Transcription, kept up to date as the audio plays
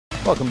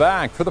Welcome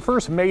back. For the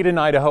first Made in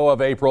Idaho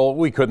of April,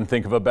 we couldn't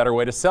think of a better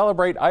way to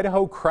celebrate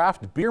Idaho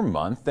Craft Beer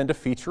Month than to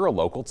feature a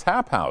local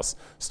tap house.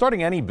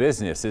 Starting any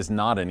business is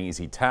not an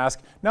easy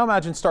task. Now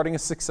imagine starting a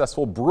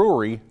successful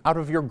brewery out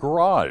of your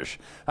garage.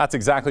 That's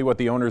exactly what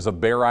the owners of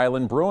Bear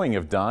Island Brewing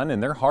have done,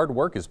 and their hard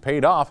work has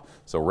paid off.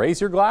 So raise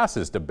your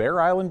glasses to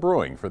Bear Island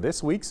Brewing for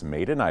this week's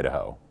Made in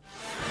Idaho.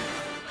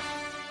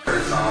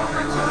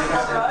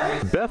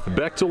 Beth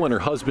Bechtel and her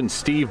husband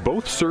Steve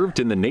both served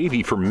in the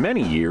Navy for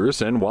many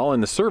years, and while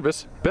in the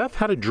service, Beth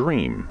had a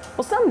dream.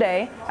 Well,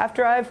 someday,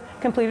 after I've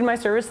completed my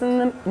service in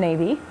the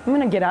Navy, I'm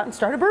going to get out and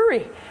start a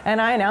brewery.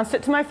 And I announced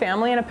it to my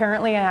family, and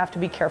apparently I have to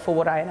be careful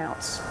what I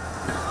announce.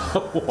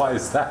 Why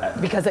is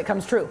that? Because it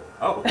comes true.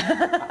 Oh.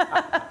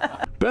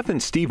 Beth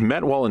and Steve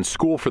met while in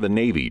school for the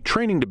Navy,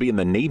 training to be in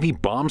the Navy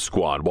bomb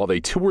squad while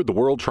they toured the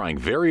world trying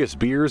various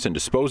beers and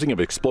disposing of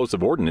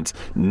explosive ordnance,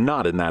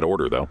 not in that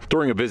order though.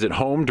 During a visit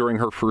home during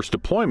her first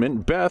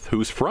deployment, Beth,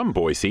 who's from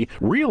Boise,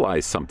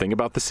 realized something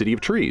about the City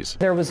of Trees.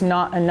 There was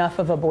not enough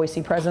of a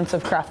Boise presence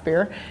of craft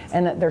beer,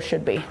 and that there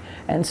should be.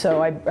 And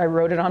so I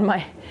wrote it on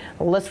my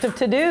list of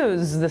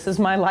to-dos. This is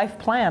my life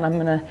plan. I'm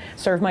going to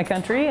serve my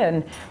country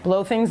and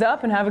blow things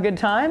up and have a good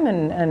time,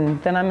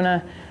 and then I'm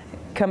going to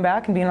come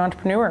back and be an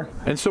entrepreneur.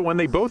 And so when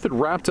they both had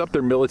wrapped up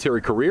their military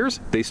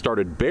careers, they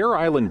started Bear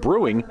Island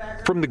Brewing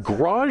from the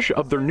garage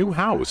of their new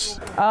house.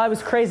 It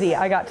was crazy.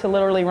 I got to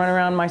literally run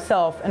around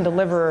myself and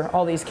deliver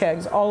all these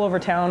kegs all over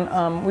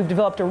town. We've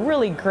developed a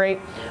really great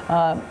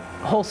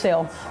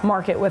wholesale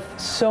market with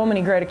so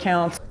many great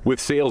accounts. With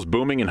sales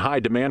booming and high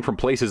demand from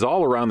places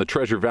all around the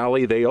Treasure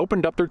Valley, they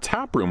opened up their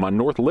tap room on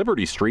North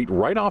Liberty Street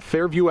right off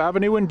Fairview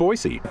Avenue in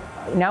Boise.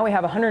 Now we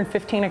have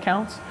 115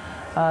 accounts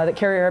that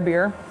carry our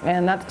beer,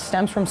 and that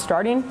stems from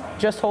starting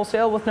just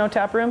wholesale with no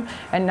tap room,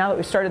 and now that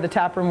we've started the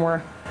tap room,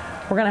 we're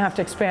going to have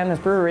to expand this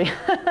brewery.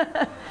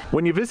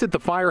 When you visit the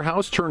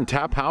firehouse turned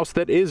tap house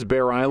that is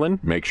Bear Island,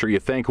 make sure you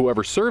thank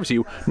whoever serves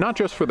you, not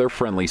just for their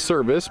friendly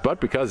service, but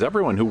because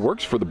everyone who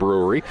works for the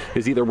brewery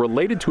is either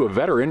related to a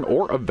veteran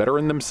or a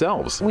veteran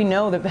themselves. We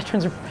know that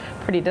veterans are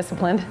pretty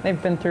disciplined.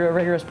 They've been through a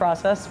rigorous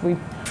process. We've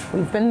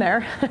been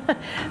there.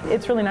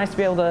 It's really nice to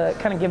be able to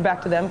kind of give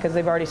back to them because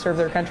they've already served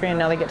their country and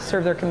now they get to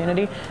serve their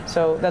community.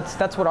 So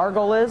that's what our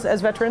goal is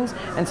as veterans,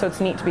 and so it's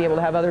neat to be able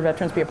to have other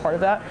veterans be a part of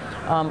that,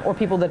 or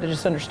people that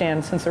just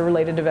understand, since they're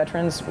related to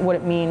veterans, what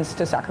it means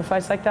to sacrifice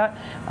like that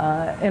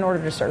in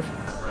order to serve.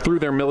 Through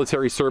their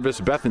military service,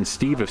 Beth and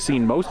Steve have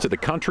seen most of the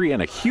country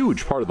and a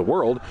huge part of the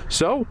world,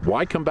 so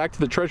why come back to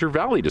the Treasure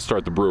Valley to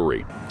start the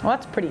brewery? Well,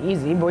 that's pretty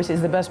easy. Boise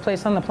is the best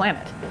place on the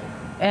planet.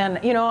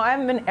 And, you know, I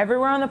haven't been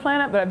everywhere on the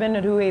planet, but I've been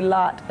to a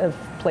lot of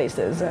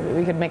places. I mean,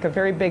 we could make a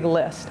very big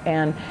list.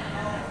 And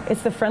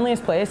it's the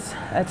friendliest place.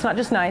 It's not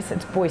just nice,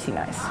 it's Boise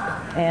nice.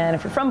 And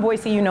if you're from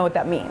Boise, you know what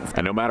that means.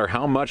 And no matter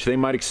how much they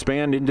might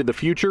expand into the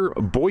future,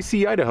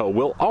 Boise, Idaho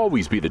will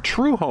always be the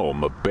true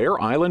home of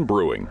Bear Island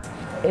Brewing.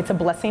 It's a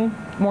blessing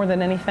more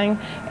than anything.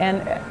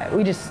 And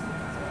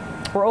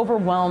we're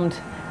overwhelmed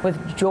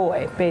with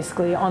joy,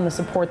 basically, on the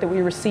support that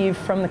we receive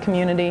from the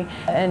community,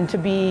 and to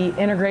be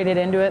integrated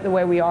into it the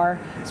way we are,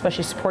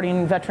 especially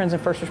supporting veterans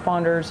and first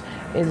responders,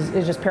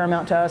 is just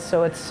paramount to us.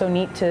 So it's so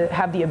neat to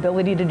have the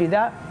ability to do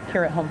that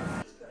here at home.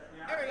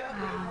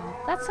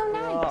 That's so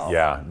nice.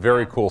 Yeah,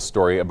 very cool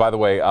story. By the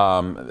way,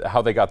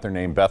 how they got their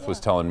name, Beth was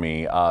telling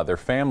me their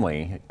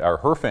family, or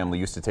her family,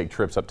 used to take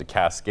trips up to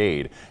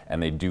Cascade,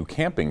 and they do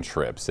camping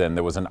trips. And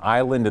there was an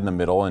island in the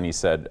middle, and he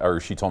said, or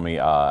she told me,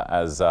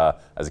 as a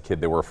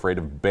kid, they were afraid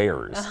of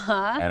bears.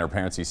 And her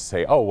parents used to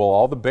say, oh, well,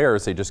 all the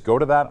bears, they just go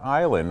to that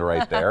island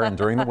right there, and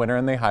during the winter,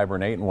 and they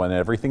hibernate, and when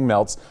everything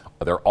melts,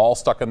 they're all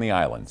stuck on the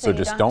island. So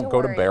just don't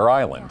go to Bear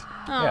Island.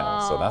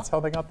 Yeah, so that's how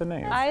they got the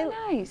name.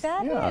 Nice.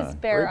 That is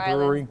great Bear Island.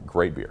 brewery,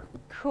 great beer.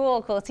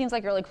 Cool, cool. It seems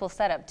like a really cool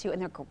setup too, in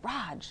their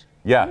garage.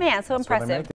 Yeah. Man, so impressive.